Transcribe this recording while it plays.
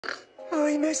Oh,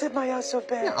 he messes up my house so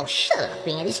bad. Oh, shut up,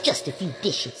 man. It's just a few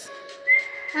dishes.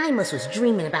 I must was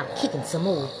dreaming about kicking some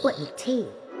old Butt-nic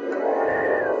tail.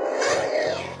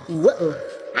 Whoa.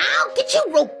 I'll get you,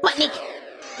 rope, Butt-nic.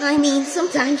 I mean,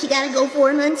 sometimes you gotta go for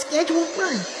an unscheduled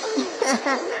run.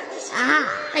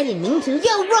 I didn't mean to.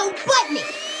 Yo, rope,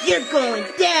 Butt-nic. You're going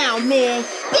down, man.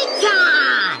 Big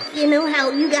time! You know how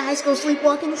you guys go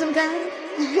sleepwalking sometimes?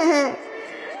 Yeah.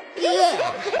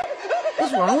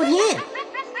 What's wrong with him?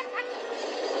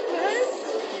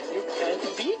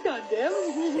 Beat on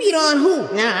them. Beat on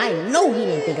who? Nah, I know he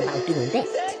didn't think about doing that.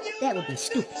 That would be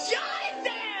stupid. Join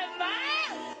them,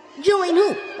 man! Join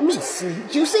who? Me,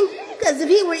 Sleep-Juicin? Because if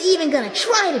he were even gonna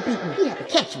try to beat me, he'd have to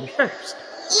catch me first.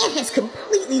 Ant has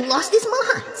completely lost his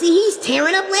mind. See, he's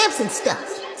tearing up lamps and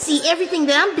stuff. See, everything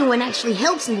that I'm doing actually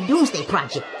helps in the Doomsday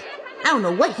Project. I don't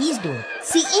know what he's doing.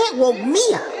 See, Ant woke me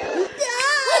up.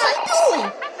 What am I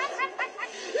doing?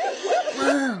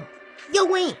 Whoa.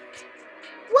 Yo, Ant.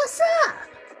 What's up?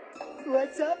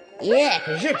 What's up? Yeah,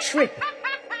 'cause you're tripping.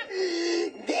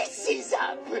 This is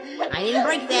up. I didn't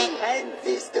break that. And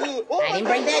this too. Oh, I didn't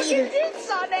break that either. You did,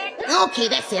 Sonic. Okay,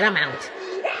 that's it. I'm out.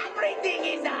 Everything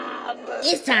is up.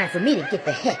 It's time for me to get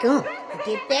the heck on.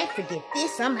 Forget that, forget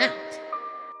this, I'm out.